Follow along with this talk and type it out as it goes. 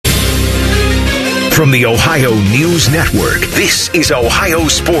From the Ohio News Network, this is Ohio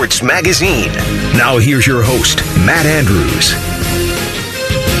Sports Magazine. Now here's your host, Matt Andrews.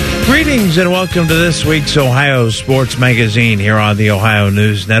 Greetings and welcome to this week's Ohio Sports Magazine here on the Ohio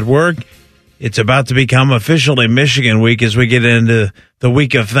News Network. It's about to become officially Michigan Week as we get into the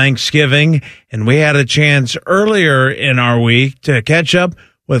week of Thanksgiving, and we had a chance earlier in our week to catch up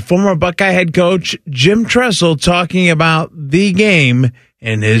with former Buckeye head coach Jim Tressel talking about the game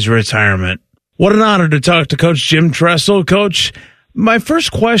and his retirement. What an honor to talk to Coach Jim Tressel. Coach, my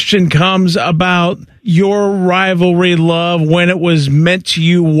first question comes about your rivalry love when it was meant to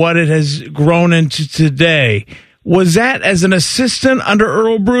you, what it has grown into today. Was that as an assistant under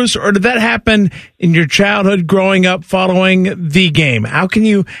Earle Bruce, or did that happen in your childhood growing up following the game? How can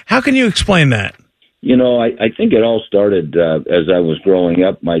you explain that? You know, I think it all started as I was growing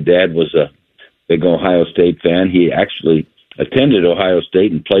up. My dad was a big Ohio State fan. He actually attended Ohio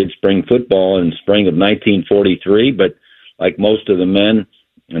State and played spring football in spring of 1943, but like most of the men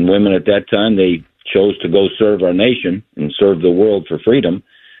and women at that time, they chose to go serve our nation and serve the world for freedom.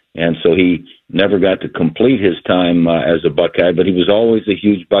 And so he never got to complete his time as a Buckeye, but he was always a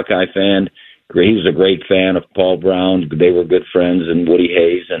huge Buckeye fan. He was a great fan of Paul Brown. They were good friends, and Woody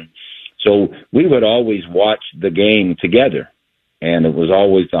Hayes. And so we would always watch the game together, and it was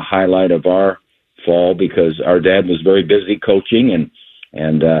always the highlight of our fall because our dad was very busy coaching,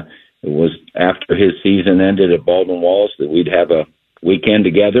 and it was after his season ended at Baldwin Wallace that we'd have a weekend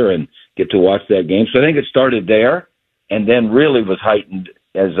together and get to watch that game. So I think it started there, and then really was heightened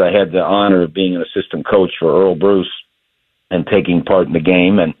as I had the honor of being an assistant coach for Earle Bruce and taking part in the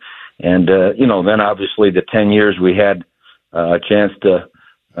game. And you know, then obviously the 10 years we had a chance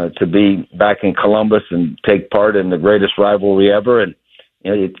to be back in Columbus and take part in the greatest rivalry ever. And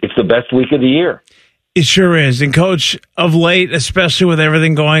it's the best week of the year. It sure is. And, Coach, of late, especially with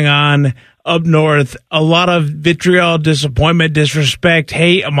everything going on up north, a lot of vitriol, disappointment, disrespect,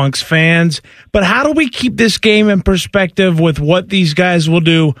 hate amongst fans. But how do we keep this game in perspective with what these guys will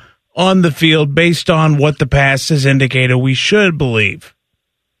do on the field based on what the past has indicated we should believe?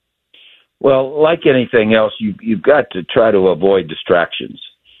 Well, like anything else, you've got to try to avoid distractions.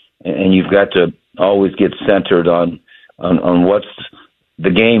 And you've got to always get centered on what's the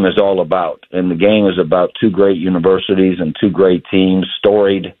game is all about. And the game is about two great universities and two great teams,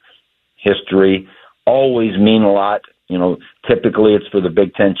 storied history, always mean a lot. You know, typically it's for the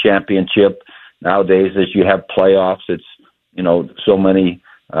Big Ten championship. Nowadays, as you have playoffs, it's, you know, so many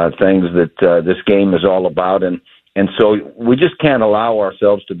things that this game is all about. And so we just can't allow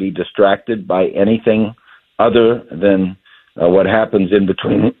ourselves to be distracted by anything other than what happens in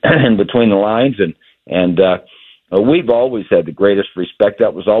between the lines. And we've always had the greatest respect.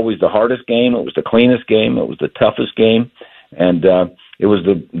 That was always the hardest game. It was the cleanest game. It was the toughest game. And it was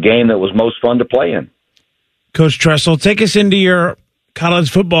the game that was most fun to play in. Coach Tressel, take us into your College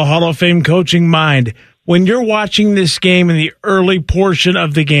Football Hall of Fame coaching mind. When you're watching this game in the early portion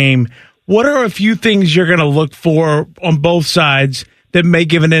of the game, what are a few things you're going to look for on both sides that may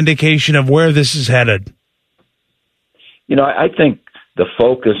give an indication of where this is headed? You know, I think the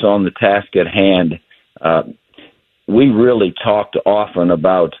focus on the task at hand, we really talked often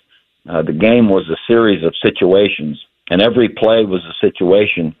about the game was a series of situations, and every play was a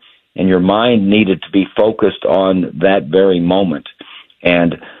situation, and your mind needed to be focused on that very moment.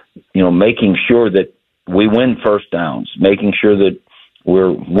 And, you know, making sure that we win first downs, making sure that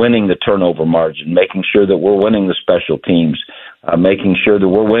we're winning the turnover margin, making sure that we're winning the special teams, making sure that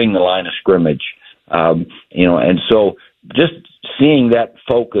we're winning the line of scrimmage. You know, and so just seeing that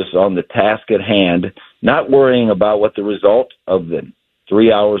focus on the task at hand, not worrying about what the result of the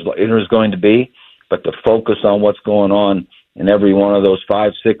 3 hours later is going to be, but to focus on what's going on in every one of those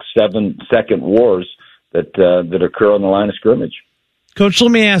 5, 6, 7 second wars that occur on the line of scrimmage. Coach, let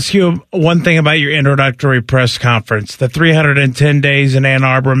me ask you one thing about your introductory press conference, the 310 days in Ann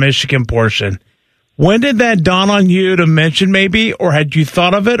Arbor, Michigan portion. When did that dawn on you to mention maybe, or had you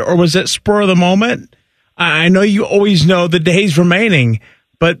thought of it, or was it spur of the moment? I know you always know the days remaining,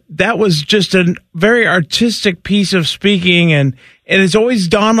 but that was just a very artistic piece of speaking, and it's always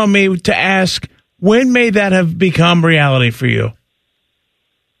dawned on me to ask, when may that have become reality for you?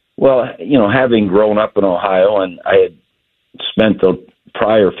 Well, you know, having grown up in Ohio, and I had spent the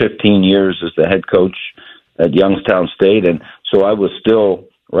prior 15 years as the head coach at Youngstown State, and so I was still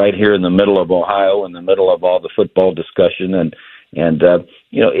right here in the middle of Ohio, in the middle of all the football discussion, and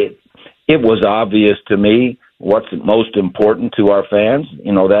you know, it was obvious to me what's most important to our fans.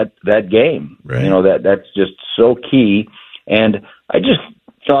 You know, that game. Right. You know, that's just so key, and I just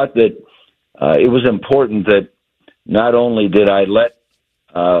thought that it was important that not only did I let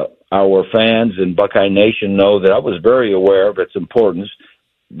our fans and Buckeye Nation know that I was very aware of its importance,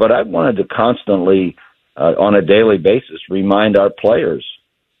 but I wanted to constantly, on a daily basis, remind our players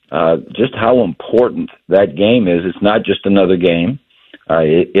just how important that game is. It's not just another game.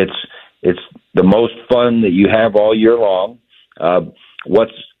 It's the most fun that you have all year long.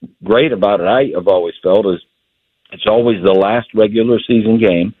 What's great about it, I have always felt, is it's always the last regular season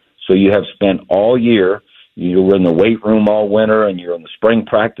game. So you have spent all year, you were in the weight room all winter, and you're in the spring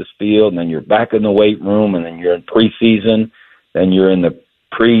practice field, and then you're back in the weight room, and then you're in preseason, then you're in the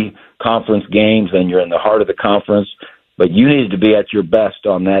pre-conference games, and you're in the heart of the conference. But you needed to be at your best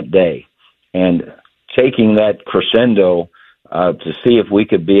on that day. And taking that crescendo to see if we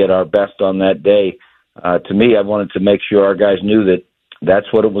could be at our best on that day, to me, I wanted to make sure our guys knew that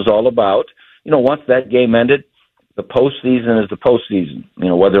that's what it was all about. Once that game ended, the postseason is the postseason.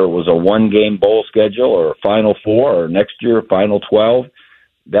 Whether it was a one-game bowl schedule or a Final Four or next year a Final 12,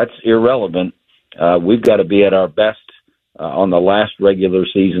 that's irrelevant. We've got to be at our best on the last regular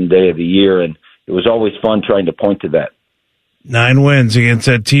season day of the year, and it was always fun trying to point to that. 9 wins against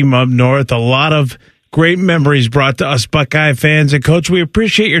that team up north. A lot of great memories brought to us Buckeye fans. And, Coach, we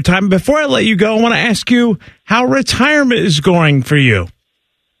appreciate your time. Before I let you go, I want to ask you how retirement is going for you.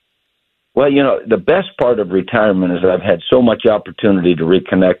 Well, the best part of retirement is I've had so much opportunity to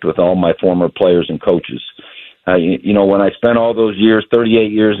reconnect with all my former players and coaches. When I spent all those years,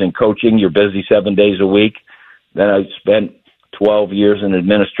 38 years in coaching, you're busy 7 days a week. Then I spent 12 years in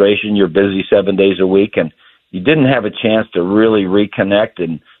administration, you're busy 7 days a week. And you didn't have a chance to really reconnect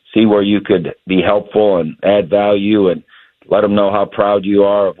and see where you could be helpful and add value and let them know how proud you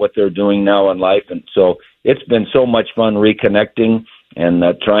are of what they're doing now in life. And so it's been so much fun reconnecting and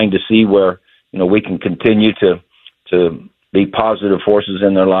trying to see where, we can continue to be positive forces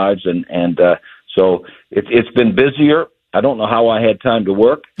in their lives. And so it's been busier. I don't know how I had time to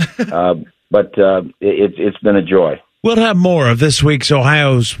work, but it's been a joy. We'll have more of this week's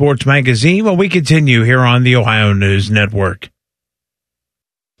Ohio Sports Magazine when we continue here on the Ohio News Network.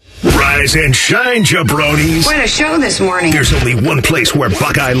 Rise and shine, jabronis. What a show this morning. There's only one place where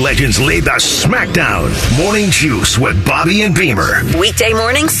Buckeye legends lay the smackdown. Morning Juice with Bobby and Beamer. Weekday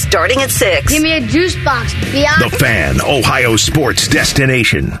mornings starting at 6. Give me a juice box, The Fan, Ohio sports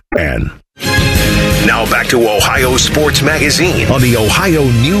destination. And now back to Ohio Sports Magazine on the Ohio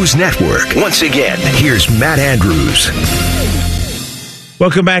News Network. Once again, here's Matt Andrews.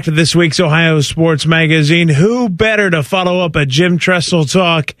 Welcome back to this week's Ohio Sports Magazine. Who better to follow up a Jim Tressel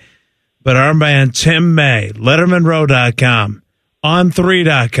talk but our man Tim May, LettermanRow.com,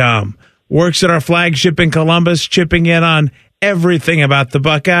 On3.com, works at our flagship in Columbus, chipping in on everything about the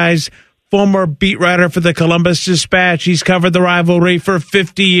Buckeyes. Former beat writer for the Columbus Dispatch. He's covered the rivalry for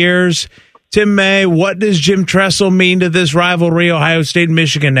 50 years. Tim May, what does Jim Tressel mean to this rivalry, Ohio State and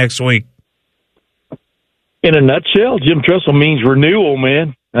Michigan, next week? In a nutshell, Jim Tressel means renewal,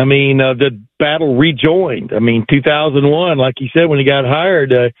 man. I mean, the battle rejoined. I mean, 2001, like he said when he got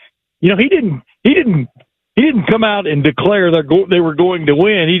hired, he didn't come out and declare they were going to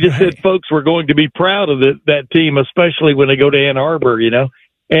win. He just said folks were going to be proud of that team, especially when they go to Ann Arbor,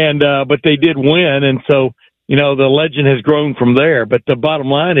 And but they did win, and so the legend has grown from there. But the bottom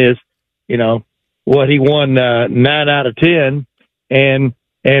line is, he won 9 out of 10, and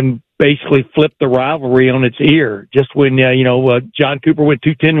basically flipped the rivalry on its ear. Just when John Cooper went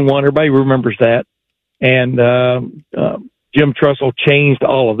 2-10-1, everybody remembers that, and Jim Tressel changed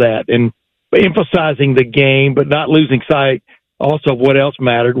all of that, and emphasizing the game, but not losing sight also of what else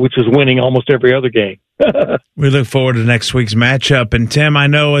mattered, which was winning almost every other game. We look forward to next week's matchup. And Tim, I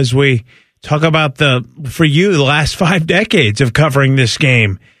know as we talk about the last 5 decades of covering this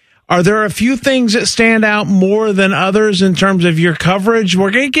game, are there a few things that stand out more than others in terms of your coverage?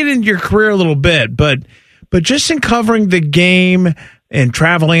 We're going to get into your career a little bit, but just in covering the game and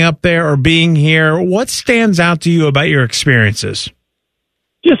traveling up there or being here, what stands out to you about your experiences?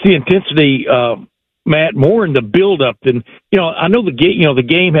 Just the intensity, Matt, more in the build-up than I know the game. The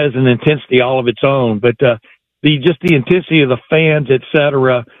game has an intensity all of its own, but the intensity of the fans, et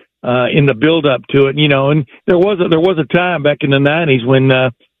cetera, in the build-up to it. And there was a time back in the 90s when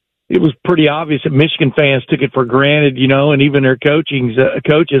it was pretty obvious that Michigan fans took it for granted, and even their coaches.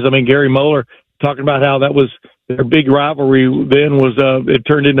 I mean, Gary Moeller talking about how that was their big rivalry then was it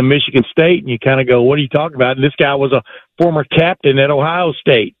turned into Michigan State, and you kind of go, what are you talking about? And this guy was a former captain at Ohio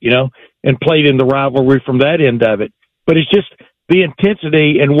State, and played in the rivalry from that end of it. But it's just the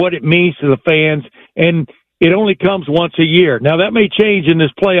intensity and what it means to the fans, and it only comes once a year. Now, that may change in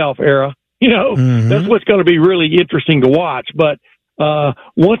this playoff era. That's what's going to be really interesting to watch. But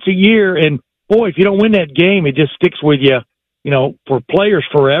once a year, and, boy, if you don't win that game, it just sticks with you for players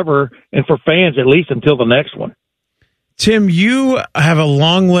forever and for fans at least until the next one. Tim, you have a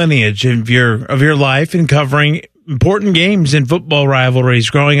long lineage of your life in covering important games in football rivalries,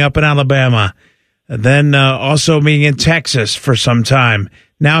 growing up in Alabama, and then also being in Texas for some time,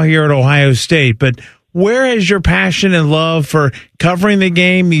 now here at Ohio State. But where is your passion and love for covering the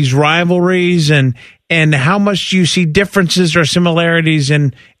game, these rivalries, and how much do you see differences or similarities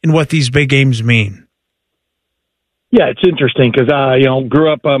in what these big games mean? Yeah, it's interesting because I, grew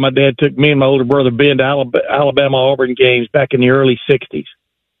up. My dad took me and my older brother Ben to Alabama-Auburn games back in the early '60s.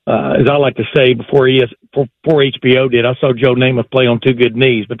 As I like to say, before HBO did, I saw Joe Namath play on two good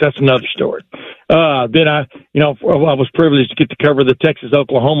knees, but that's another story. Then I was privileged to get to cover the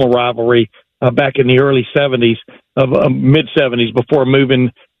Texas-Oklahoma rivalry back in the early '70s, mid-'70s, before moving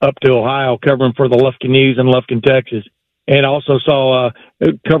up to Ohio, covering for the Lufkin News in Lufkin, Texas, and also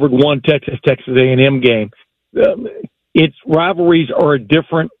covered one Texas A&M game. Its rivalries are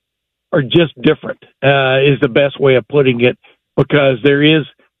just different, is the best way of putting it, because there is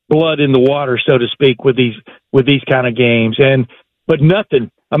blood in the water, so to speak, with these kind of games. But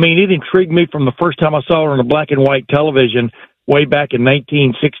nothing. I mean, it intrigued me from the first time I saw it on the black and white television way back in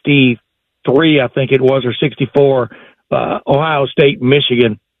 1963, I think it was, or 64, Ohio State,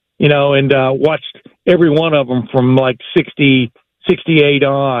 Michigan, and watched every one of them from like 68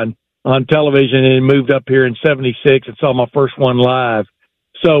 on television, and moved up here in 76 and saw my first one live.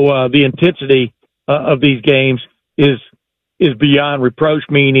 So the intensity of these games is beyond reproach,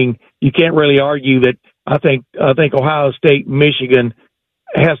 meaning you can't really argue that. I think Ohio State, Michigan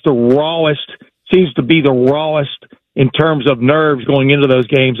seems to be the rawest in terms of nerves going into those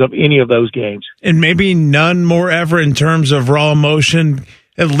games of any of those games. And maybe none more ever in terms of raw emotion,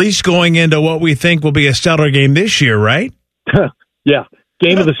 at least going into what we think will be a stellar game this year, right? Yeah.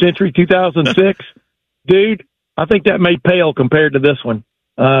 Game of the century, 2006. Dude, I think that may pale compared to this one.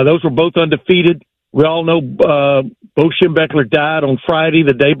 Those were both undefeated. We all know Bo Schembechler died on Friday,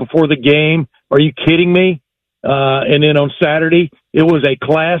 the day before the game. Are you kidding me? And then on Saturday, it was a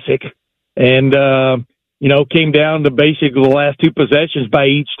classic. And, came down to basically the last two possessions by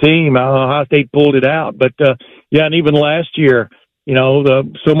each team. Ohio State pulled it out. But, and even last year,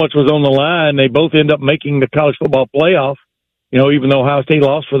 so much was on the line. They both end up making the college football playoff. Even though Ohio State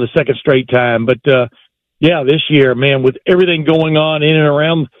lost for the second straight time. But, this year, man, with everything going on in and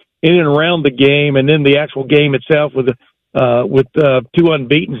around the game, and then the actual game itself with two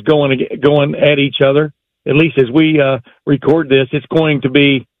unbeatens going at each other, at least as we record this, it's going to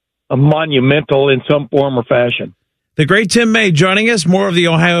be a monumental in some form or fashion. The great Tim May joining us, more of the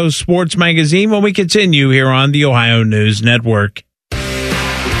Ohio Sports Magazine when we continue here on the Ohio News Network.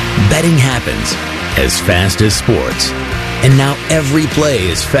 Betting happens as fast as sports. And now every play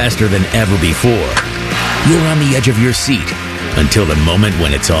is faster than ever before. You're on the edge of your seat until the moment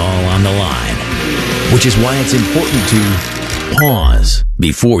when it's all on the line. Which is why it's important to pause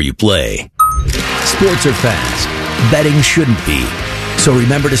before you play. Sports are fast. Betting shouldn't be. So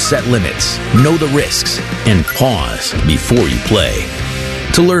remember to set limits, know the risks, and pause before you play.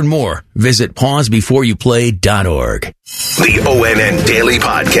 To learn more, visit pausebeforeyouplay.org. The ONN Daily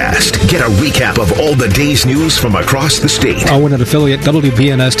Podcast. Get a recap of all the day's news from across the state. ONN affiliate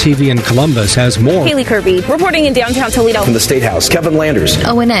WBNS TV in Columbus has more. Haley Kirby reporting in downtown Toledo. From the State House, Kevin Landers.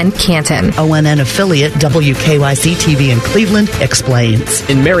 ONN Canton. ONN affiliate WKYC TV in Cleveland explains.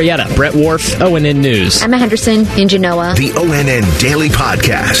 In Marietta, Brett Wharf, ONN News. Emma Henderson in Genoa. The ONN Daily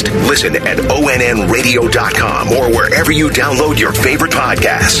Podcast. Listen at ONNradio.com or wherever you download your favorite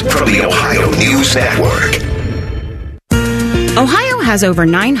podcasts from the Ohio News Network. Ohio has over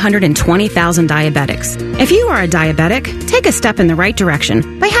 920,000 diabetics. If you are a diabetic, take a step in the right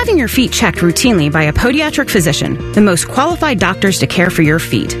direction by having your feet checked routinely by a podiatric physician, the most qualified doctors to care for your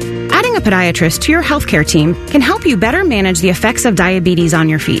feet. Adding a podiatrist to your healthcare team can help you better manage the effects of diabetes on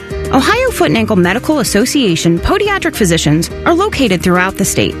your feet. Ohio Foot and Ankle Medical Association podiatric physicians are located throughout the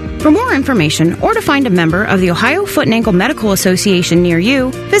state. For more information or to find a member of the Ohio Foot and Ankle Medical Association near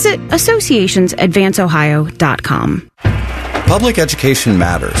you, visit associationsadvanceohio.com. Public education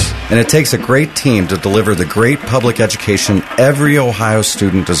matters, and it takes a great team to deliver the great public education every Ohio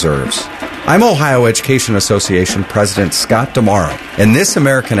student deserves. I'm Ohio Education Association President Scott DeMauro, and this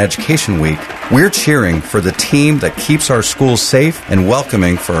American Education Week, we're cheering for the team that keeps our schools safe and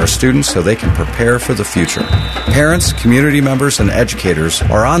welcoming for our students so they can prepare for the future. Parents, community members, and educators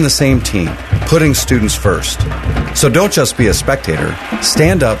are on the same team, putting students first. So don't just be a spectator.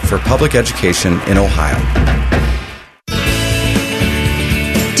 Stand up for public education in Ohio.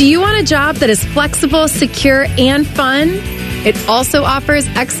 Do you want a job that is flexible, secure, and fun? It also offers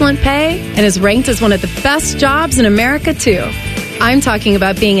excellent pay and is ranked as one of the best jobs in America, too. I'm talking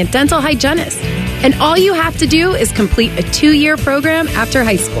about being a dental hygienist. And all you have to do is complete a 2-year program after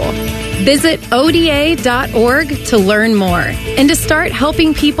high school. Visit ODA.org to learn more and to start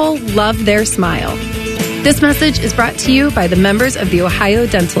helping people love their smile. This message is brought to you by the members of the Ohio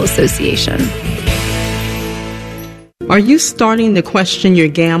Dental Association. Are you starting to question your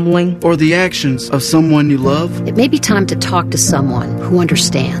gambling or the actions of someone you love? It may be time to talk to someone who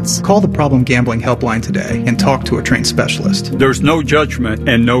understands. Call the Problem Gambling Helpline today and talk to a trained specialist. There's no judgment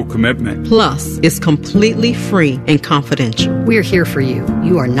and no commitment. Plus, it's completely free and confidential. We're here for you.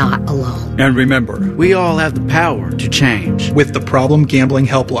 You are not alone. And remember, we all have the power to change. With the Problem Gambling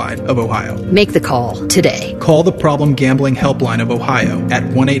Helpline of Ohio. Make the call today. Call the Problem Gambling Helpline of Ohio at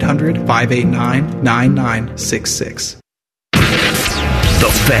 1-800-589-9966. The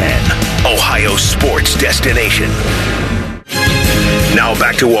Fan, Ohio sports destination. Now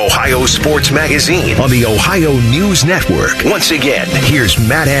back to Ohio Sports Magazine on the Ohio News Network. Once again, here's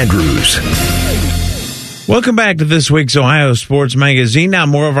Matt Andrews. Welcome back to this week's Ohio Sports Magazine. Now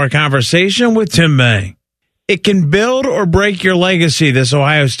more of our conversation with Tim May. It can build or break your legacy, this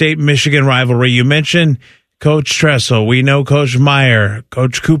Ohio State-Michigan rivalry. You mentioned Coach Tressel. We know Coach Meyer,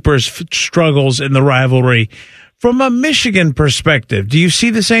 Coach Cooper's struggles in the rivalry. From a Michigan perspective, do you see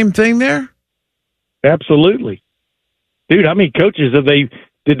the same thing there? Absolutely. Dude, how many coaches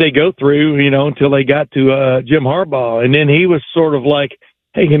did they go through, until they got to Jim Harbaugh? And then he was sort of like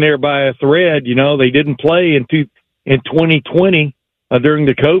hanging there by a thread. They didn't play in 2020 during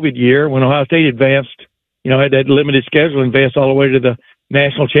the COVID year when Ohio State advanced, had that limited schedule, advanced all the way to the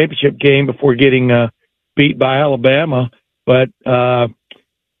national championship game before getting beat by Alabama. But,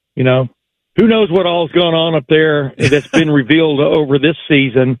 who knows what all's going on up there that's been revealed over this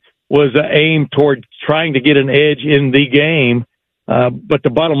season was aimed toward trying to get an edge in the game. But the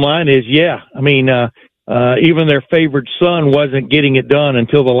bottom line is, even their favorite son wasn't getting it done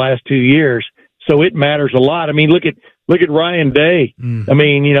until the last 2 years. So it matters a lot. I mean, look at Ryan Day. I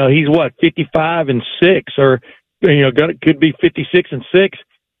mean, he's 55-6 or, could be 56-6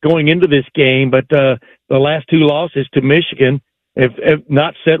 going into this game. But the last 2 losses to Michigan have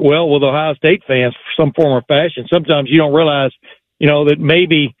not set well with Ohio State fans for some form or fashion. Sometimes you don't realize, that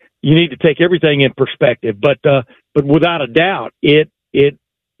maybe you need to take everything in perspective. But without a doubt, it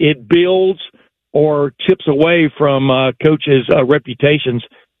builds or chips away from coaches' reputations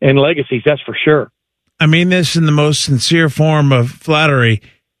and legacies. That's for sure. I mean this in the most sincere form of flattery.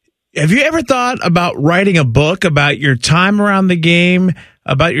 Have you ever thought about writing a book about your time around the game,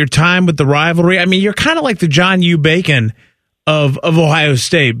 about your time with the rivalry? I mean, you're kind of like the John U. Bacon of Ohio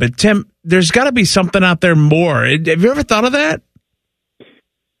State. But, Tim, there's got to be something out there more. Have you ever thought of that?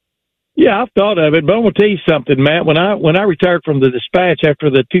 Yeah, I've thought of it, but I'm going to tell you something, Matt. When I retired from the Dispatch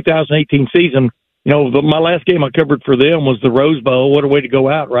after the 2018 season, my last game I covered for them was the Rose Bowl. What a way to go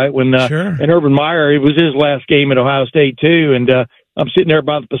out, right? When and Urban Meyer, it was his last game at Ohio State, too. And I'm sitting there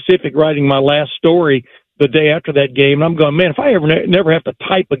by the Pacific writing my last story the day after that game, and I'm going, man, if I never have to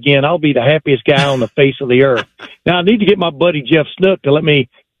type again, I'll be the happiest guy on the face of the earth. Now I need to get my buddy Jeff Snook to let me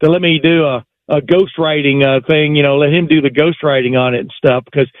do a ghostwriting thing, let him do the ghostwriting on it and stuff,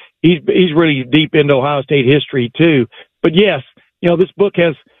 because he's really deep into Ohio State history too. But yes, this book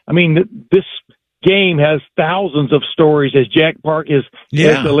has, this game has thousands of stories, as Jack Park has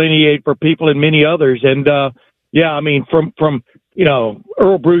delineated for people and many others. And from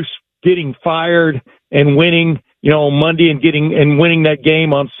Earl Bruce getting fired and winning, on Monday and winning that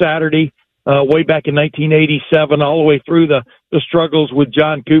game on Saturday, way back in 1987, all the way through the struggles with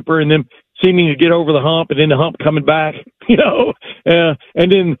John Cooper and them seeming to get over the hump and then the hump coming back, and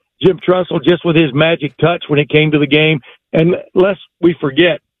then Jim Tressel just with his magic touch when it came to the game. And lest we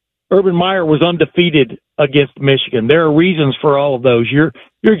forget, Urban Meyer was undefeated against Michigan. There are reasons for all of those. You're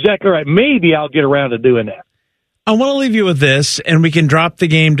exactly right. Maybe I'll get around to doing that. I want to leave you with this, and we can drop the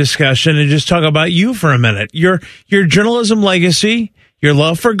game discussion and just talk about you for a minute. Your journalism legacy, your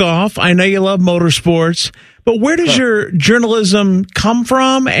love for golf. I know you love motorsports, but where does your journalism come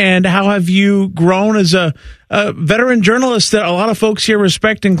from, and how have you grown as a veteran journalist that a lot of folks here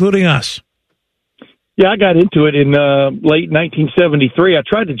respect, including us? Yeah, I got into it in late 1973. I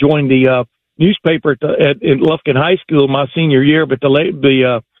tried to join the newspaper in Lufkin High School my senior year, but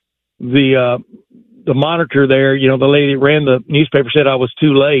the monitor there, the lady that ran the newspaper said I was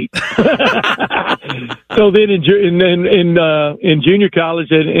too late. So then in junior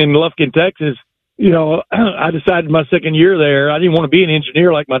college in Lufkin, Texas, I decided my second year there, I didn't want to be an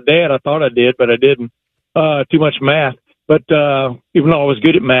engineer like my dad. I thought I did, but I didn't. Too much math. But even though I was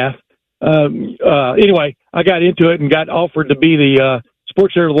good at math, anyway, I got into it and got offered to be the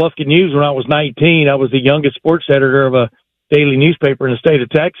sports editor of the Lufkin News when I was 19. I was the youngest sports editor of a daily newspaper in the state of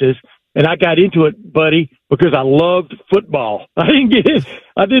Texas. And I got into it, buddy, because I loved football. I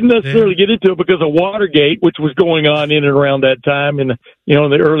didn't necessarily get into it because of Watergate, which was going on in and around that time in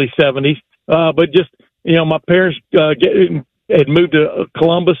the early 70s. But just, my parents had moved to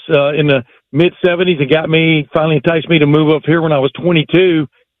Columbus in the mid 70s and finally enticed me to move up here when I was 22.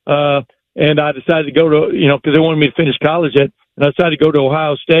 And I decided to go to, because they wanted me to finish college and I decided to go to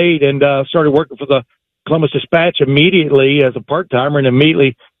Ohio State and started working for the Columbus Dispatch immediately as a part-timer, and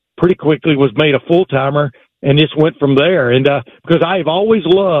immediately pretty quickly was made a full-timer, and just went from there. And because I've always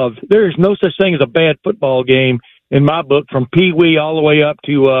loved, there is no such thing as a bad football game in my book, from Pee Wee all the way up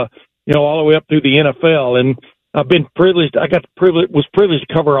to all the way up through the NFL. And I've been privileged. Was privileged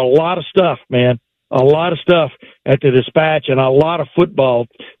to cover a lot of stuff, man, a lot of stuff at the Dispatch, and a lot of football.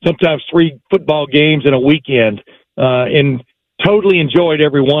 Sometimes 3 football games in a weekend, and totally enjoyed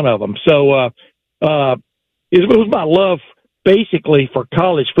every one of them. So it was my love, basically, for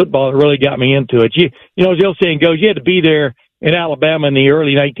college football that really got me into it. As the old saying goes, you had to be there in Alabama in the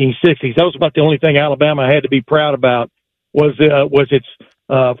early 1960s. That was about the only thing Alabama had to be proud about was its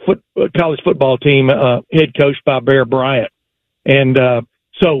college football team, head coached by Bear Bryant. And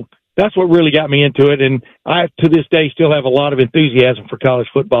so that's what really got me into it. And I, to this day, still have a lot of enthusiasm for college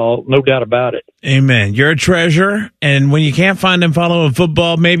football, no doubt about it. Amen. You're a treasure. And when you can't find him following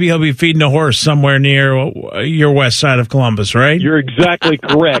football, maybe he'll be feeding a horse somewhere near your west side of Columbus, right? You're exactly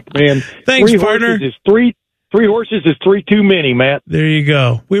correct, man. Thanks, partner. Three horses is 3 too many, Matt. There you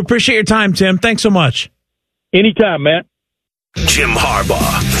go. We appreciate your time, Tim. Thanks so much. Anytime, Matt. Jim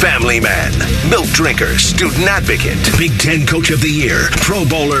Harbaugh, family man, milk drinker, student advocate, Big Ten Coach of the Year, Pro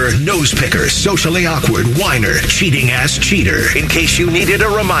Bowler, nose picker, socially awkward, whiner, cheating-ass cheater. In case you needed a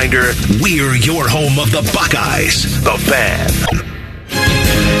reminder, we're your home of the Buckeyes, the Fan.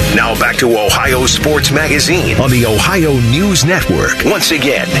 Now back to Ohio Sports Magazine on the Ohio News Network. Once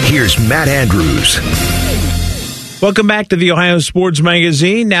again, here's Matt Andrews. Welcome back to the Ohio Sports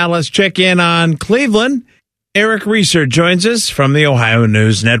Magazine. Now let's check in on Cleveland. Eric Reeser joins us from the Ohio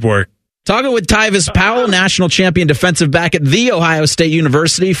News Network. Talking with Tyvis Powell, national champion defensive back at The Ohio State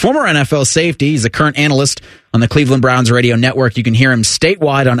University, former NFL safety. He's a current analyst on the Cleveland Browns radio network. You can hear him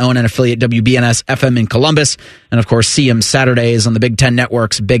statewide on ONN affiliate WBNS FM in Columbus. And, of course, see him Saturdays on the Big Ten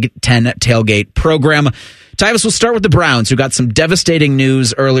Network's Big Ten Tailgate program. Tyvis, we'll start with the Browns, who got some devastating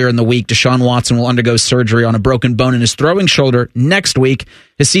news earlier in the week. Deshaun Watson will undergo surgery on a broken bone in his throwing shoulder next week.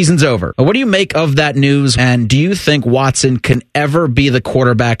 His season's over. What do you make of that news, and do you think Watson can ever be the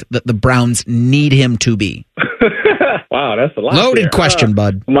quarterback that the Browns need him to be? Wow, that's a lot. Loaded question,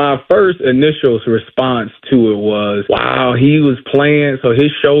 bud. My first initial response to it was, wow, he was playing, so his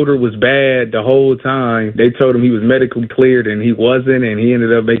shoulder was bad the whole time. They told him he was medically cleared, and he wasn't, and he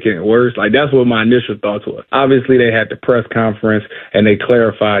ended up making it worse. Like, that's what my initial thoughts was. Obviously, they had the press conference, and they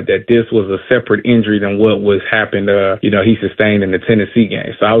clarified that this was a separate injury than what was happened, he sustained in the Tennessee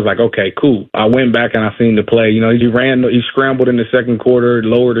game. So I was like, okay, cool. I went back and I seen the play. He scrambled in the second quarter,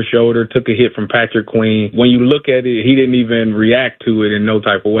 lowered the shoulder, took a hit from Patrick Queen. When you look at it, he didn't even react to it in no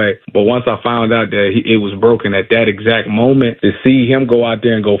type of way. But once I found out that it was broken at that exact moment, to see him go out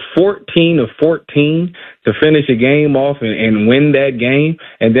there and go 14 of 14 to finish a game off and win that game.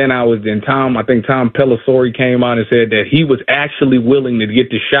 And then I think Tom Pelissari came out and said that he was actually willing to get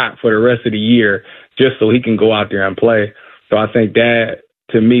the shot for the rest of the year just so he can go out there and play. So I think that,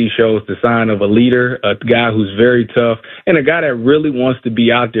 to me, shows the sign of a leader, a guy who's very tough, and a guy that really wants to be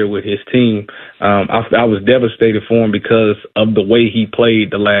out there with his team. I was devastated for him because of the way he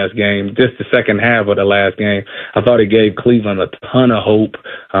played the last game, just the second half of the last game. I thought it gave Cleveland a ton of hope.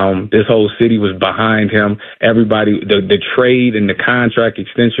 This whole city was behind him. Everybody, the trade and the contract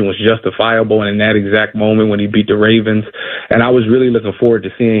extension was justifiable in that exact moment when he beat the Ravens. And I was really looking forward to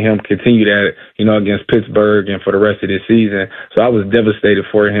seeing him continue that, against Pittsburgh and for the rest of this season. So I was devastated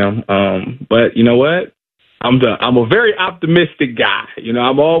for him. But you know what? I'm a very optimistic guy.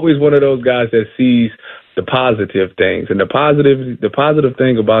 I'm always one of those guys that sees the positive things. And the positive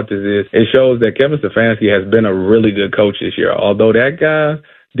thing about this is it shows that Kevin Stefanski has been a really good coach this year. Although that guy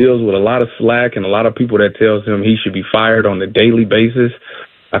deals with a lot of slack and a lot of people that tells him he should be fired on a daily basis,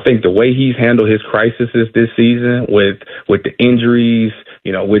 I think the way he's handled his crises this season with the injuries,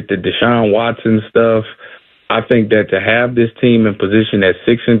 with the Deshaun Watson stuff, I think that to have this team in position at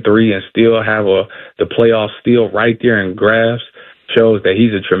 6-3 and still have the playoffs still right there in grasp shows that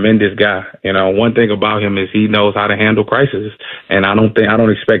he's a tremendous guy. One thing about him is he knows how to handle crisis, and I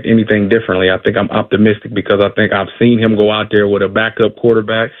don't expect anything differently. I think I'm optimistic because I think I've seen him go out there with a backup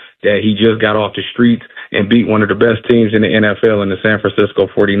quarterback that he just got off the streets and beat one of the best teams in the NFL in the San Francisco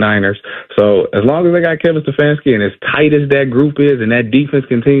 49ers. So as long as they got Kevin Stefanski, and as tight as that group is and that defense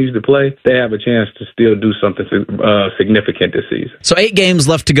continues to play, they have a chance to still do something significant this season. So 8 games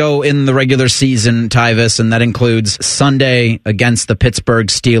left to go in the regular season, Tyvis, and that includes Sunday against the Pittsburgh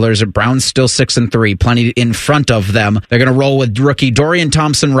Steelers. Browns still 6-3, plenty in front of them. They're going to roll with rookie Dorian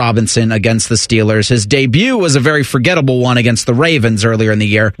Thompson-Robinson against the Steelers. His debut was a very forgettable one against the Ravens earlier in the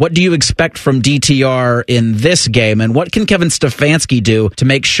year. What do you expect from DTR in this game, and what can Kevin Stefanski do to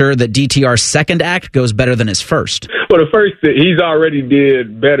make sure that DTR's second act goes better than his first? Well, the first, he's already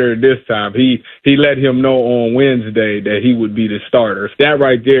did better this time. He let him know on Wednesday that he would be the starter. That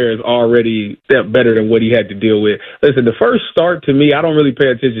right there is already a step better than what he had to deal with. Listen, the first start, to me, I don't really pay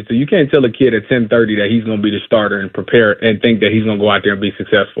attention to. You can't tell a kid at 10:30 that he's going to be the starter and prepare and think that he's going to go out there and be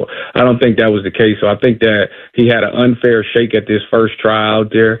successful. I don't think that was the case. So I think that he had an unfair shake at this first try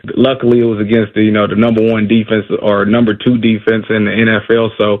out there. Luckily, it was against the number 1 defense or number 2 defense in the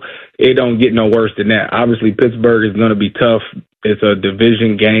NFL. So it don't get no worse than that. Obviously, Pittsburgh is going to be tough. It's a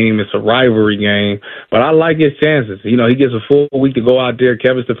division game. It's a rivalry game. But I like his chances. He gets a full week to go out there.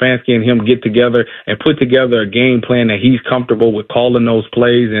 Kevin Stefanski and him get together and put together a game plan that he's comfortable with calling those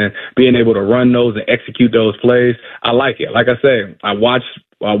plays and being able to run those and execute those plays. I like it. Like I say, I watched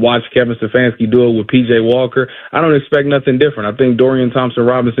Kevin Stefanski do it with P.J. Walker. I don't expect nothing different. I think Dorian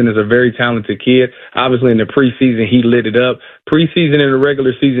Thompson-Robinson is a very talented kid. Obviously, in the preseason, he lit it up. Preseason and the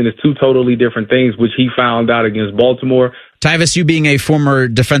regular season is 2 totally different things, which he found out against Baltimore. Tyvis, you being a former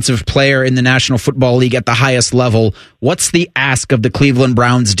defensive player in the National Football League at the highest level, what's the ask of the Cleveland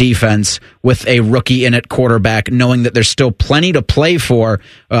Browns defense with a rookie in at quarterback, knowing that there's still plenty to play for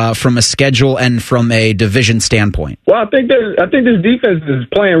from a schedule and from a division standpoint? Well, I think this defense is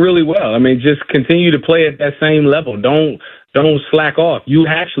playing really well. I mean, just continue to play at that same level. Don't slack off. You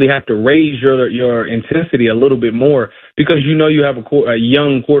actually have to raise your intensity a little bit more because you have a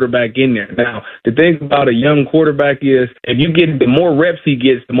young quarterback in there. Now, the thing about a young quarterback is if you get the more reps he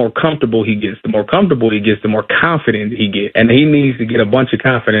gets, the more comfortable he gets. The more comfortable he gets, the more confident he gets. And he needs to get a bunch of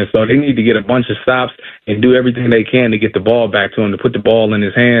confidence. So they need to get a bunch of stops and do everything they can to get the ball back to him, to put the ball in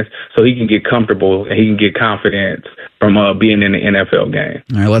his hands so he can get comfortable and he can get confidence from being in the NFL game.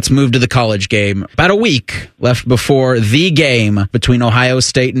 All right, let's move to the college game. About a week left before the game between Ohio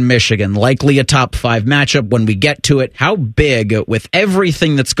State and Michigan. Likely a top 5 matchup when we get to it. How big, with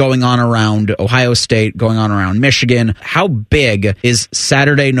everything that's going on around Ohio State, going on around Michigan, how big is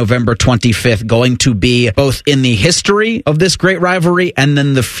Saturday, November 25th going to be, both in the history of this great rivalry and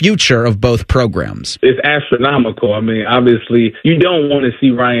then the future of both programs? It's astronomical. I mean, obviously, you don't want to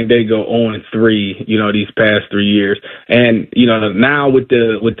see Ryan Day go 0-3, these past 3 years. And, now with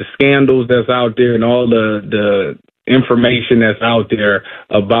the scandals that's out there and all the information that's out there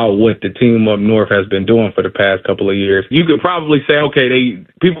about what the team up north has been doing for the past couple of years, you could probably say, okay,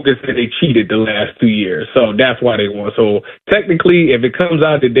 people could say they cheated the last 2 years, so that's why they won. So technically, if it comes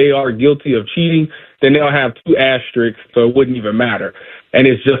out that they are guilty of cheating, then they'll have 2 asterisks, so it wouldn't even matter. And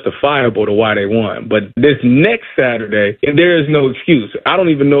it's justifiable to why they won. But this next Saturday, there is no excuse. I don't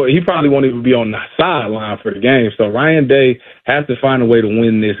even know. He probably won't even be on the sideline for the game. So Ryan Day has to find a way to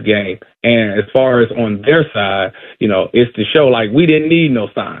win this game. And as far as on their side, it's to show like we didn't need no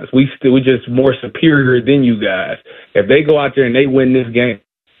signs. We just more superior than you guys. If they go out there and they win this game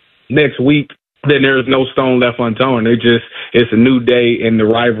next week, then there's no stone left unturned. It's a new day in the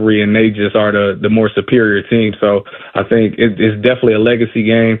rivalry, and they just are the more superior team. So I think it's definitely a legacy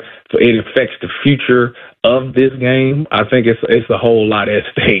game. It affects the future of this game. I think it's a whole lot at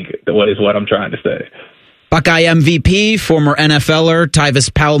stake, is what I'm trying to say. Buckeye MVP, former NFLer,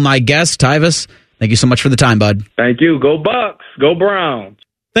 Tyvis Powell, my guest. Tyvis, thank you so much for the time, bud. Thank you. Go Bucks. Go Browns.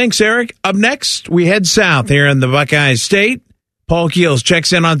 Thanks, Eric. Up next, we head south here in the Buckeye State. Paul Keels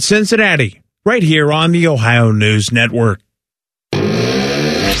checks in on Cincinnati. Right here on the Ohio News Network.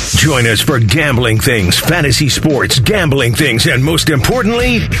 Join us for gambling things, fantasy sports, gambling things, and most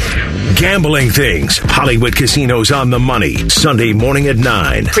importantly, gambling things. Hollywood Casinos on the Money, Sunday morning at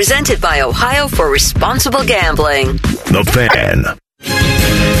 9. Presented by Ohio for Responsible Gambling. The Fan.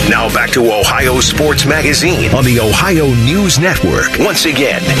 Now back to Ohio Sports Magazine on the Ohio News Network. Once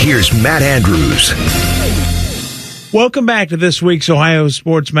again, here's Matt Andrews. Welcome back to this week's Ohio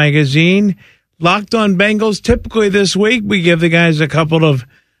Sports Magazine. Locked on Bengals. Typically this week, we give the guys a couple of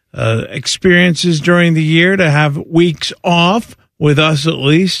experiences during the year to have weeks off, with us at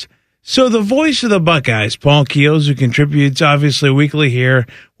least. So the voice of the Buckeyes, Paul Keels, who contributes obviously weekly here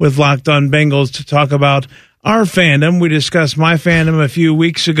with Locked on Bengals to talk about our fandom. We discussed my fandom a few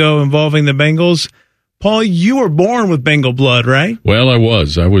weeks ago involving the Bengals. Paul, you were born with Bengal blood, right? Well, I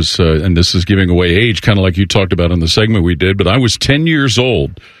was, and this is giving away age, kind of like you talked about in the segment we did, but I was 10 years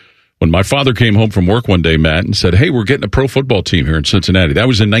old when my father came home from work one day, Matt, and said, hey, we're getting a pro football team here in Cincinnati. That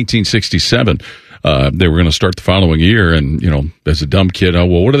was in 1967. They were going to start the following year, and, as a dumb kid,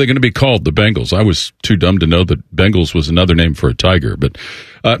 what are they going to be called? The Bengals. I was too dumb to know that Bengals was another name for a tiger. But,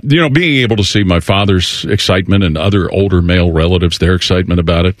 being able to see my father's excitement and other older male relatives, their excitement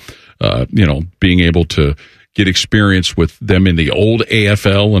about it, being able to get experience with them in the old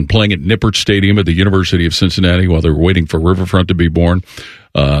AFL and playing at Nippert Stadium at the University of Cincinnati while they were waiting for Riverfront to be born.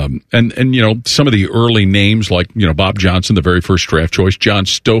 And some of the early names like, Bob Johnson, the very first draft choice, John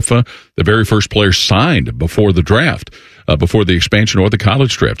Stofa, the very first player signed before the draft, before the expansion or the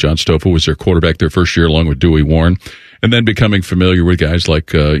college draft. John Stofa was their quarterback their first year along with Dewey Warren, and then becoming familiar with guys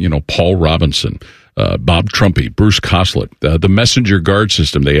like, Paul Robinson, Bob Trumpy, Bruce Coslett, the messenger guard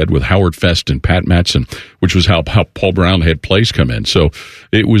system they had with Howard Fest and Pat Matson, which was how Paul Brown had plays come in. So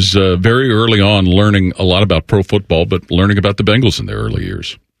it was very early on learning a lot about pro football, but learning about the Bengals in their early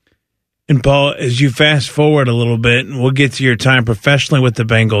years. And Paul, as you fast forward a little bit, and we'll get to your time professionally with the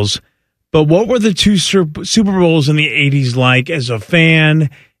Bengals, but what were the two Super Bowls in the 80s like as a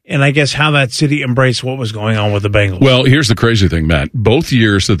fan? And I guess how that city embraced what was going on with the Bengals. Well, here's the crazy thing, Matt. Both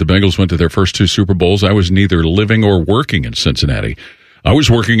years that the Bengals went to their first two Super Bowls, I was neither living or working in Cincinnati. I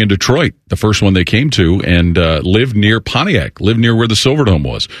was working in Detroit, the first one they came to, and lived near Pontiac, lived near where the Silverdome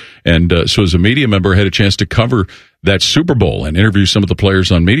was. And so as a media member, I had a chance to cover that Super Bowl and interview some of the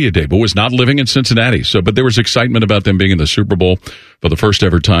players on Media Day, but was not living in Cincinnati. But there was excitement about them being in the Super Bowl for the first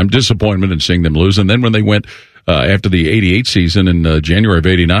ever time, disappointment in seeing them lose. And then when they went after the 88 season in January of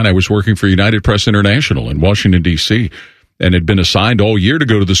 89, I was working for United Press International in Washington, D.C., and had been assigned all year to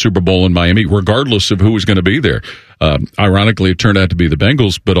go to the Super Bowl in Miami, regardless of who was going to be there. Ironically, it turned out to be the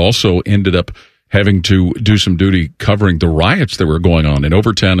Bengals, but also ended up having to do some duty covering the riots that were going on in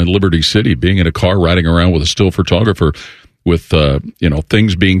Overtown and Liberty City, being in a car riding around with a still photographer with,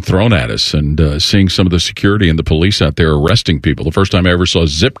 things being thrown at us and seeing some of the security and the police out there arresting people. The first time I ever saw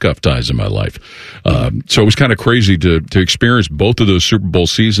zip cuff ties in my life. So it was kind of crazy to experience both of those Super Bowl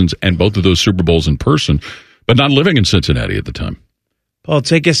seasons and both of those Super Bowls in person, but not living in Cincinnati at the time. Paul,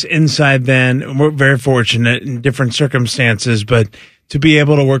 take us inside then. We're very fortunate in different circumstances, but to be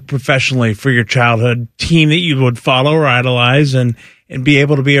able to work professionally for your childhood team that you would follow or idolize and be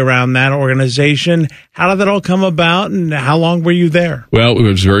able to be around that organization. How did that all come about, and how long were you there? Well, it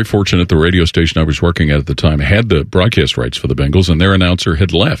was very fortunate. The radio station I was working at the time had the broadcast rights for the Bengals, and their announcer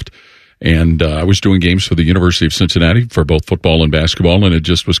had left. And I was doing games for the University of Cincinnati for both football and basketball, and it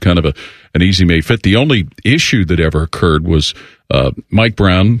just was kind of an easy-made fit. The only issue that ever occurred was Mike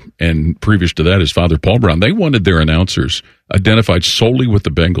Brown, and previous to that, his father, Paul Brown, they wanted their announcers identified solely with the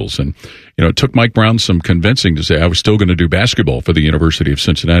Bengals. And, it took Mike Brown some convincing to say I was still going to do basketball for the University of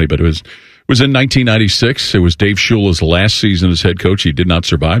Cincinnati, but it was in 1996. It was Dave Shula's last season as head coach. He did not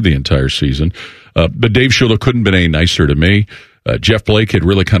survive the entire season. But Dave Shula couldn't have been any nicer to me. Jeff Blake had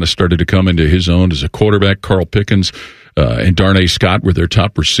really kind of started to come into his own as a quarterback. Carl Pickens and Darnay Scott were their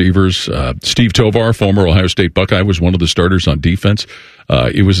top receivers. Steve Tovar, former Ohio State Buckeye, was one of the starters on defense.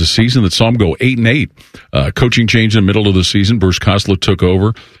 It was a season that saw him go 8-8. Coaching changed in the middle of the season. Bruce Coslett took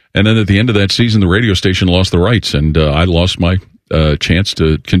over. And then at the end of that season, the radio station lost the rights, and I lost my chance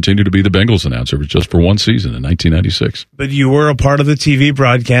to continue to be the Bengals announcer. It was just for one season in 1996. But you were a part of the TV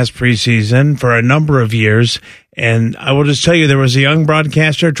broadcast preseason for a number of years, and I will just tell you, there was a young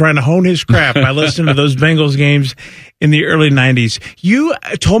broadcaster trying to hone his craft by listening to those Bengals games in the early 90s. You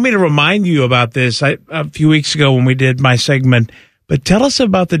told me to remind you about this a few weeks ago when we did my segment, but tell us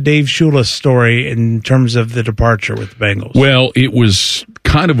about the Dave Shula story in terms of the departure with the Bengals. Well, it was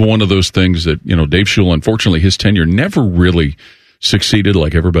kind of one of those things that, Dave Shula, unfortunately, his tenure never really succeeded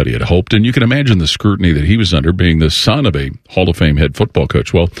like everybody had hoped. And you can imagine the scrutiny that he was under, being the son of a Hall of Fame head football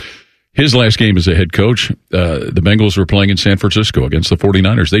coach. Well, his last game as a head coach, the Bengals were playing in San Francisco against the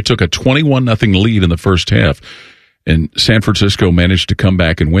 49ers. They took a 21-0 lead in the first half, and San Francisco managed to come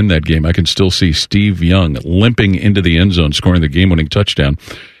back and win that game. I can still see Steve Young limping into the end zone, scoring the game-winning touchdown.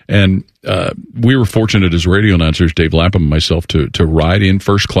 And we were fortunate as radio announcers, Dave Lapham and myself, to ride in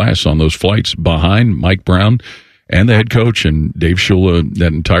first class on those flights behind Mike Brown and the head coach and Dave Shula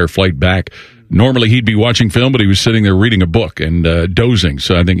that entire flight back. Normally he'd be watching film, but he was sitting there reading a book and dozing.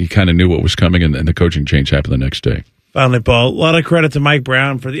 So I think he kind of knew what was coming, and the coaching change happened the next day. Finally, Paul, a lot of credit to Mike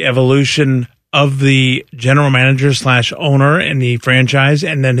Brown for the evolution of the general manager / owner in the franchise,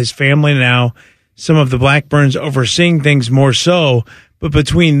 and then his family now, some of the Blackburns overseeing things more so. But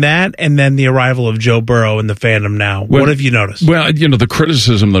between that and then the arrival of Joe Burrow in the fandom now, what have you noticed? Well, the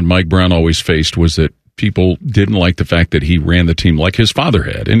criticism that Mike Brown always faced was that people didn't like the fact that he ran the team like his father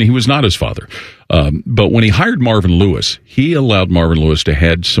had, and he was not his father. But when he hired Marvin Lewis, he allowed Marvin Lewis to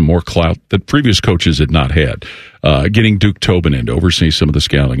have some more clout that previous coaches had not had, getting Duke Tobin in to oversee some of the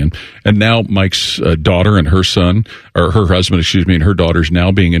scouting. And now Mike's daughter and her son, or her husband, and her daughter's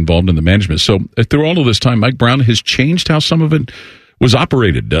now being involved in the management. So through all of this time, Mike Brown has changed how some of it was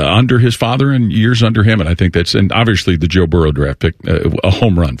operated under his father and years under him. And I think and obviously the Joe Burrow draft pick, a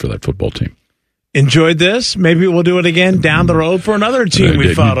home run for that football team. Enjoyed this. Maybe we'll do it again down the road for another team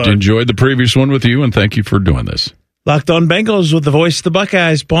we followed. Enjoyed the previous one with you, and thank you for doing this. Locked On Bengals with the voice of the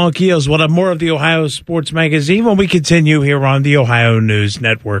Buckeyes, Paul Keels. We'll have more of the Ohio Sports Magazine when we continue here on the Ohio News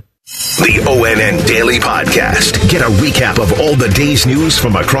Network. The ONN Daily Podcast. Get a recap of all the day's news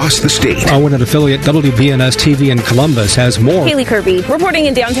from across the state. ONN affiliate WBNS TV in Columbus has more. Haley Kirby, reporting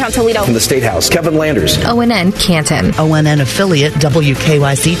in downtown Toledo. From the State House, Kevin Landers. ONN Canton. ONN affiliate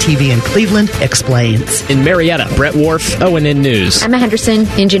WKYC TV in Cleveland explains. In Marietta, Brett Wharf, ONN News. Emma Henderson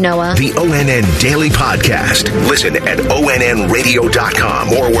in Genoa. The ONN Daily Podcast. Listen at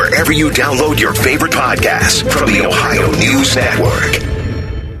ONNradio.com or wherever you download your favorite podcasts from the Ohio News Network.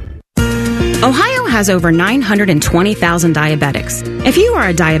 Ohio has over 920,000 diabetics. If you are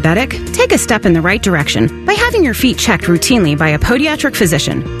a diabetic, take a step in the right direction by having your feet checked routinely by a podiatric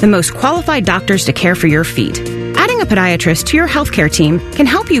physician, the most qualified doctors to care for your feet. Adding a podiatrist to your healthcare team can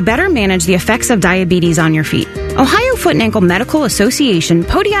help you better manage the effects of diabetes on your feet. Ohio Foot and Ankle Medical Association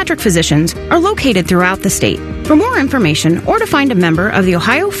podiatric physicians are located throughout the state. For more information or to find a member of the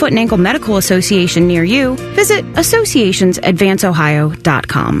Ohio Foot and Ankle Medical Association near you, visit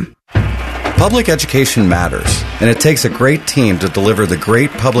associationsadvanceohio.com. Public education matters, and it takes a great team to deliver the great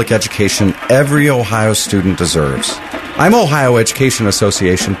public education every Ohio student deserves. I'm Ohio Education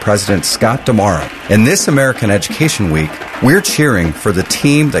Association President Scott Damaro, and this American Education Week, we're cheering for the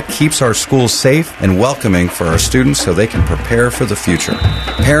team that keeps our schools safe and welcoming for our students so they can prepare for the future.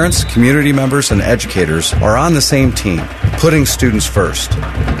 Parents, community members, and educators are on the same team, putting students first.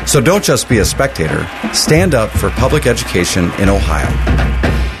 So don't just be a spectator. Stand up for public education in Ohio.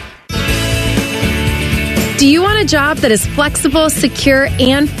 Do you want a job that is flexible, secure,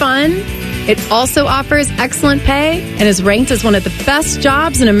 and fun? It also offers excellent pay and is ranked as one of the best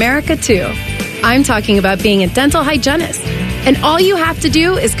jobs in America, too. I'm talking about being a dental hygienist. And all you have to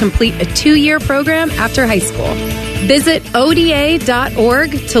do is complete a 2-year program after high school. Visit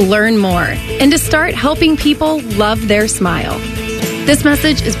ODA.org to learn more and to start helping people love their smile. This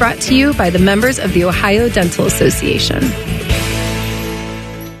message is brought to you by the members of the Ohio Dental Association.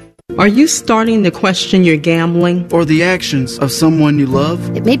 Are you starting to question your gambling or the actions of someone you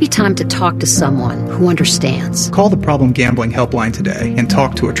love? It may be time to talk to someone who understands. Call the Problem Gambling Helpline today and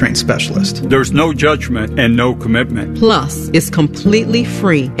talk to a trained specialist. There's no judgment and no commitment. Plus, it's completely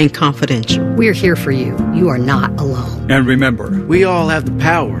free and confidential. We're here for you. You are not alone. And remember, We all have the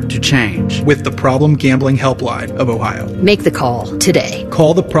power to change. With the Problem Gambling Helpline of Ohio. Make the call today.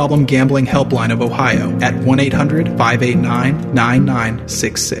 Call the Problem Gambling Helpline of Ohio at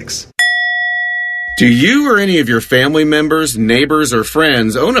 1-800-589-9966. Do you or any of your family members, neighbors, or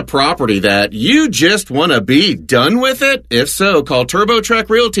friends own a property that you just want to be done with it? If so, call TurboTrack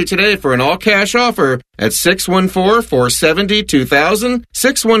Realty today for an all-cash offer at 614-470-2000,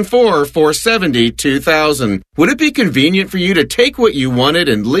 614-470-2000. Would it be convenient for you to take what you wanted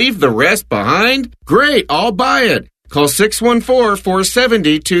and leave the rest behind? Great, I'll buy it. Call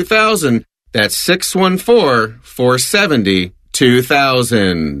 614-470-2000. That's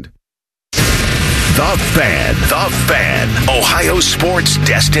 614-470-2000. The Fan, Ohio sports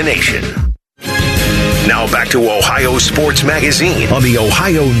destination. Now back to Ohio Sports Magazine on the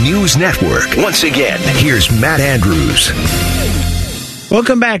Ohio News Network. Once again, here's Matt Andrews.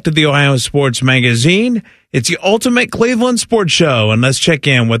 Welcome back to the Ohio Sports Magazine. It's the ultimate Cleveland sports show, and let's check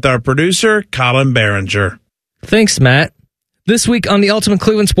in with our producer, Colin Behringer. Thanks, Matt. This week on the Ultimate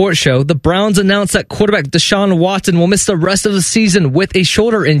Cleveland Sports Show, the Browns announced that quarterback Deshaun Watson will miss the rest of the season with a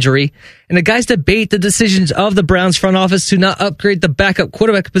shoulder injury, and the guys debate the decisions of the Browns front office to not upgrade the backup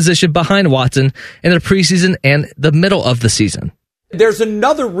quarterback position behind Watson in the preseason and the middle of the season. There's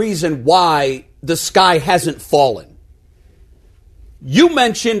another reason why the sky hasn't fallen. You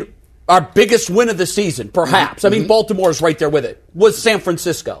mentioned our biggest win of the season, perhaps. Mm-hmm. I mean, Baltimore's right there with it, was San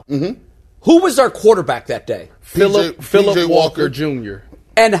Francisco. Mm-hmm. Who was our quarterback that day? Philip Walker Jr.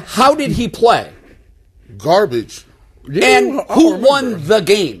 And how did he play? Garbage. Yeah, and who won the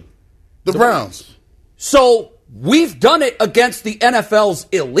game? The Browns. So we've done it against the NFL's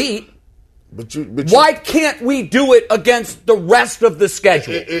elite. Why can't we do it against the rest of the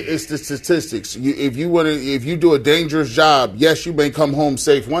schedule? It's the statistics. If you do a dangerous job, yes, you may come home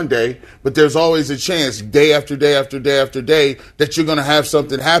safe one day, but there's always a chance, day after day after day after day, that you're going to have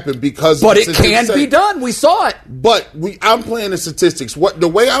something happen because. But it can be done. We saw it. But I'm playing the statistics. The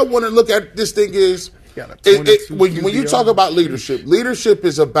way I want to look at this thing is, when you talk about leadership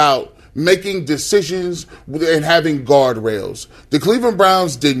is about making decisions and having guardrails. The Cleveland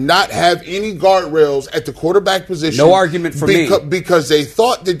Browns did not have any guardrails at the quarterback position. No argument for me. Because they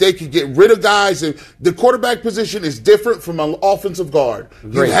thought that they could get rid of guys. And the quarterback position is different from an offensive guard.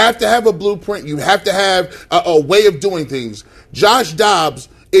 Great. You have to have a blueprint. You have to have a way of doing things. Josh Dobbs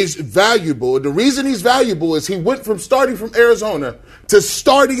is valuable. And the reason he's valuable is he went from starting from Arizona to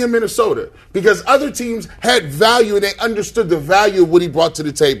starting in Minnesota because other teams had value and they understood the value of what he brought to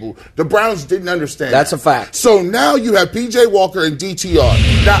the table. The Browns didn't understand. That's a fact. So now you have P.J. Walker and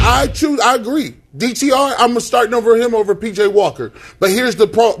DTR. Now, I agree. DTR, I'm starting over him over P.J. Walker. But here's the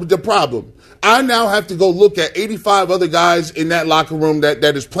problem. I now have to go look at 85 other guys in that locker room that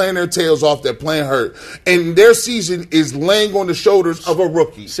is playing their tails off, that playing hurt. And their season is laying on the shoulders of a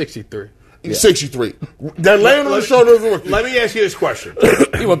rookie. 63. Yeah. 63. They're laying on the shoulders of a rookie. Let me ask you this question.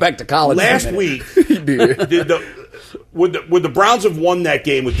 He went back to college. Last week, would the Browns have won that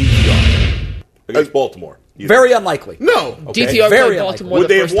game with DTR against Baltimore? Very unlikely. No. Okay. DTR played Baltimore. Would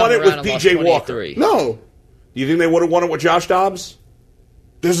they have won it with P.J. Walker? No. Do you think they would have won it with Josh Dobbs?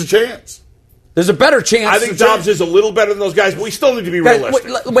 There's a chance. There's a better chance. I think Dobbs is a little better than those guys, but we still need to be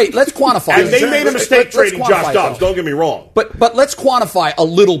realistic. Wait, let's quantify. And they made a mistake trading Josh Dobbs. Don't get me wrong. But let's quantify a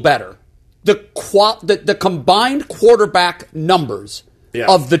little better. The combined quarterback numbers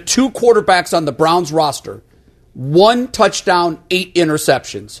of the two quarterbacks on the Browns roster: 1 touchdown, 8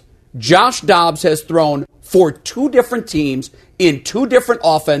 interceptions. Josh Dobbs has thrown for 2 different teams in 2 different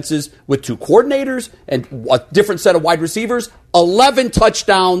offenses with 2 coordinators and a different set of wide receivers. 11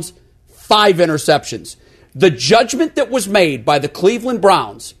 touchdowns. 5 interceptions. The judgment that was made by the Cleveland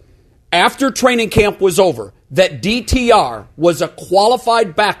Browns after training camp was over that DTR was a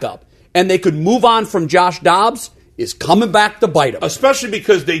qualified backup and they could move on from Josh Dobbs is coming back to bite them. Especially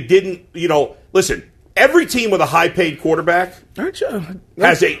because they didn't, listen, every team with a high-paid quarterback has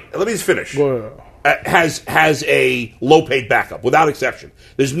a, let me just finish, has a low-paid backup, without exception.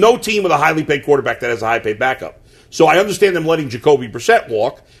 There's no team with a highly paid quarterback that has a high-paid backup. So I understand them letting Jacoby Brissett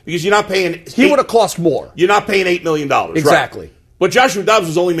walk because you're not paying. He would have cost more. You're not paying $8 million. Exactly. Right? But Joshua Dobbs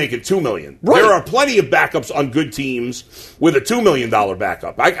was only making $2 million. Right. There are plenty of backups on good teams with a $2 million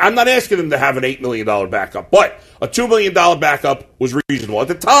backup. I'm not asking them to have an $8 million backup, but a $2 million backup was reasonable at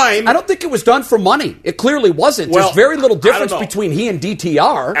the time. I don't think it was done for money. It clearly wasn't. There's very little difference between he and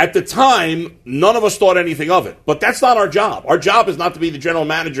DTR. At the time, none of us thought anything of it. But that's not our job. Our job is not to be the general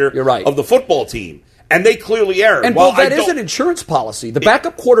manager of the football team. And they clearly erred. And that is an insurance policy. The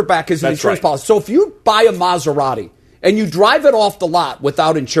backup quarterback is an insurance policy. So if you buy a Maserati and you drive it off the lot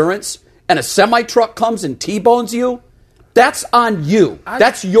without insurance and a semi-truck comes and T-bones you, that's on you.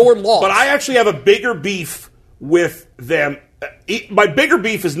 That's your loss. But I actually have a bigger beef with them. My bigger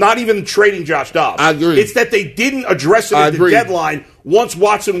beef is not even trading Josh Dobbs. I agree. It's that they didn't address it at the deadline once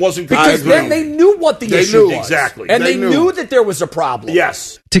Watson wasn't because then they knew what the issue was. Exactly. And they knew that there was a problem.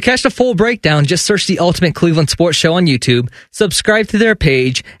 Yes. To catch the full breakdown, just search the Ultimate Cleveland Sports Show on YouTube, subscribe to their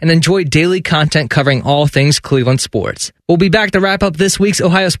page, and enjoy daily content covering all things Cleveland sports. We'll be back to wrap up this week's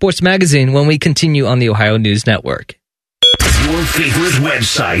Ohio Sports Magazine when we continue on the Ohio News Network. Your favorite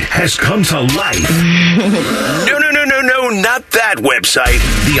website has come to life. No, not that website.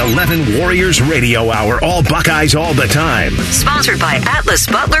 The 11 Warriors Radio Hour, all Buckeyes all the time. Sponsored by Atlas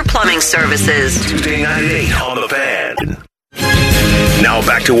Butler Plumbing Services. Tuesday night at 8 on the Fan. Now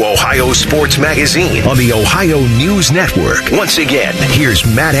back to Ohio Sports Magazine on the Ohio News Network. Once again, here's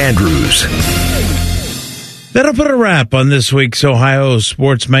Matt Andrews. That'll put a wrap on this week's Ohio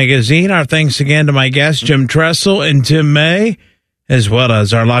Sports Magazine. Our thanks again to my guests, Jim Tressel and Tim May, as well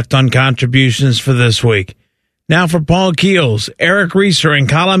as our Locked On contributions for this week. Now for Paul Keels, Eric Reeser, and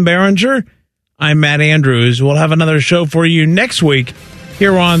Colin Behringer, I'm Matt Andrews. We'll have another show for you next week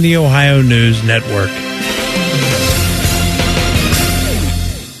here on the Ohio News Network.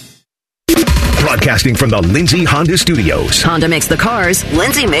 Broadcasting from the Lindsay Honda Studios. Honda makes the cars.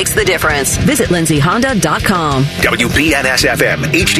 Lindsay makes the difference. Visit lindsayhonda.com. WBNS-FM, HD.